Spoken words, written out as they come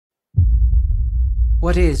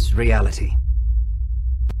What is reality?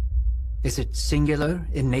 Is it singular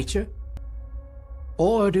in nature?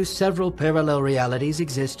 Or do several parallel realities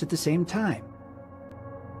exist at the same time?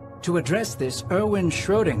 To address this, Erwin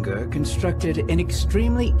Schrodinger constructed an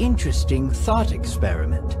extremely interesting thought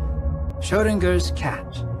experiment. Schrödinger's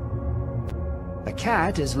cat. A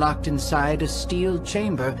cat is locked inside a steel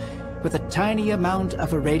chamber with a tiny amount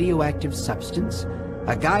of a radioactive substance,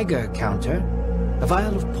 a Geiger counter, a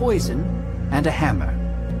vial of poison, and a hammer.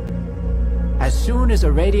 As soon as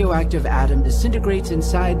a radioactive atom disintegrates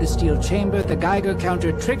inside the steel chamber, the Geiger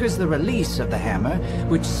counter triggers the release of the hammer,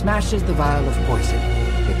 which smashes the vial of poison.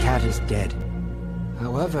 The cat is dead.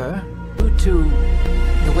 However, due to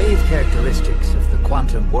the wave characteristics of the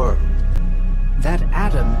quantum world, that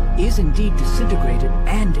atom is indeed disintegrated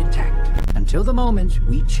and intact. Until the moment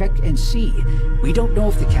we check and see, we don't know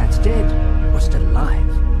if the cat's dead or still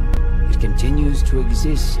alive. It continues to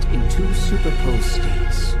exist in two superposed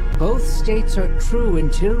states. Both states are true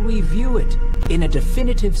until we view it in a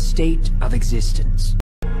definitive state of existence.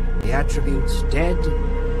 The attributes dead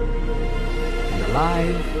and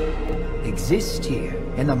alive exist here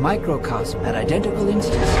in the microcosm at identical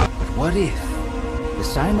instants. But what if the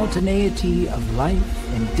simultaneity of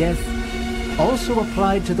life and death also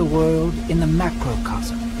applied to the world in the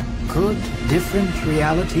macrocosm? Could different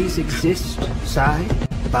realities exist side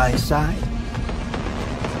by side?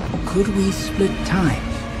 Could we split time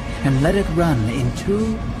and let it run in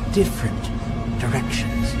two different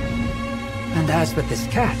directions? And as with this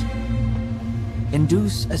cat,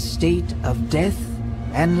 induce a state of death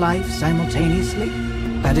and life simultaneously?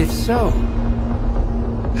 And if so,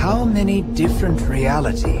 how many different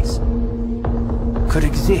realities could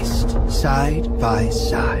exist side by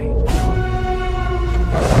side?